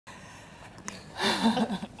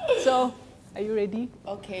So, are you ready?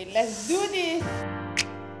 Okay, let's do this.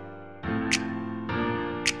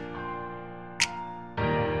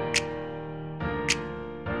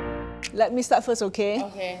 Let me start first, okay?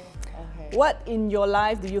 Okay. What in your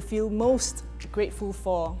life do you feel most grateful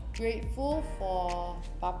for? Grateful for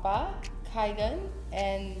Papa, Kaigan,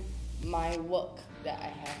 and my work that I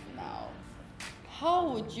have now. How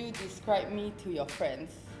would you describe me to your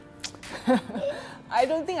friends? I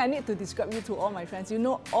don't think I need to describe you to all my friends. You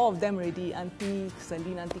know all of them already. Auntie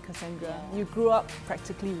Celine, Auntie Cassandra. Yeah. You grew up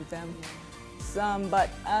practically with them. But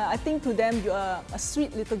I think to them you are a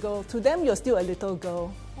sweet little girl. To them you're still a little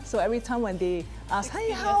girl. So every time when they ask,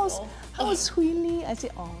 hey, how's Huili? I say,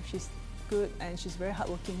 oh, she's good and she's very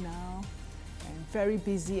hardworking now and very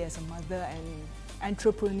busy as a mother and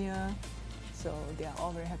entrepreneur. So they are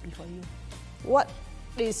all very happy for you. What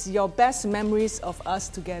is your best memories of us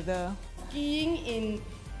together? Skiing in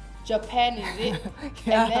Japan, is it?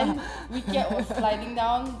 Yeah. And then Wicket was sliding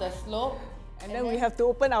down the slope. And then we have to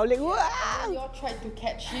open our leg. You all tried to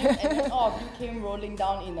catch him, and then all of you came rolling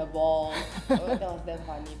down in a ball. Oh, that was damn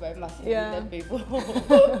funny, but it must have been damn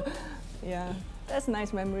painful. Yeah, that's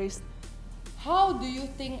nice memories. How do you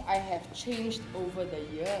think I have changed over the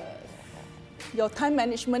years? Your time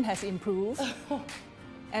management has improved.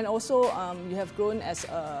 And also, you have grown as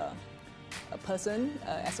a person,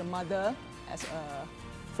 as a mother, as a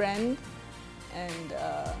friend, and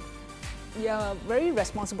you are very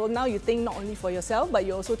responsible. Now you think not only for yourself, but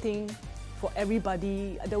you also think for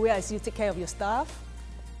everybody. The way I see you take care of your staff,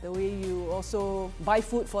 the way you also buy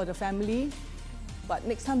food for the family. But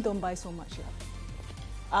next time, don't buy so much.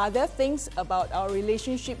 Are there things about our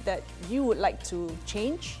relationship that you would like to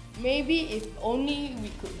change? Maybe if only we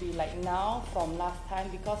could be like now from last time,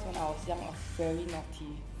 because when I was young, I was very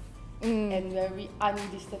naughty. And very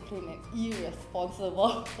undisciplined and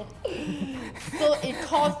irresponsible. So it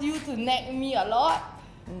caused you to nag me a lot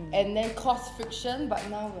and then cause friction, but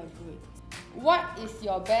now we're good. What is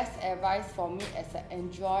your best advice for me as I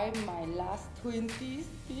enjoy my last 20s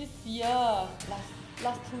this year?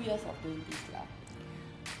 Last 2 years of 20s lah.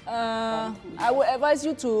 I would advise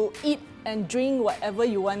you to eat and drink whatever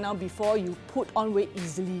you want now before you put on weight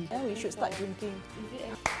easily. Yeah, we should start drinking. Is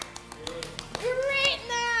it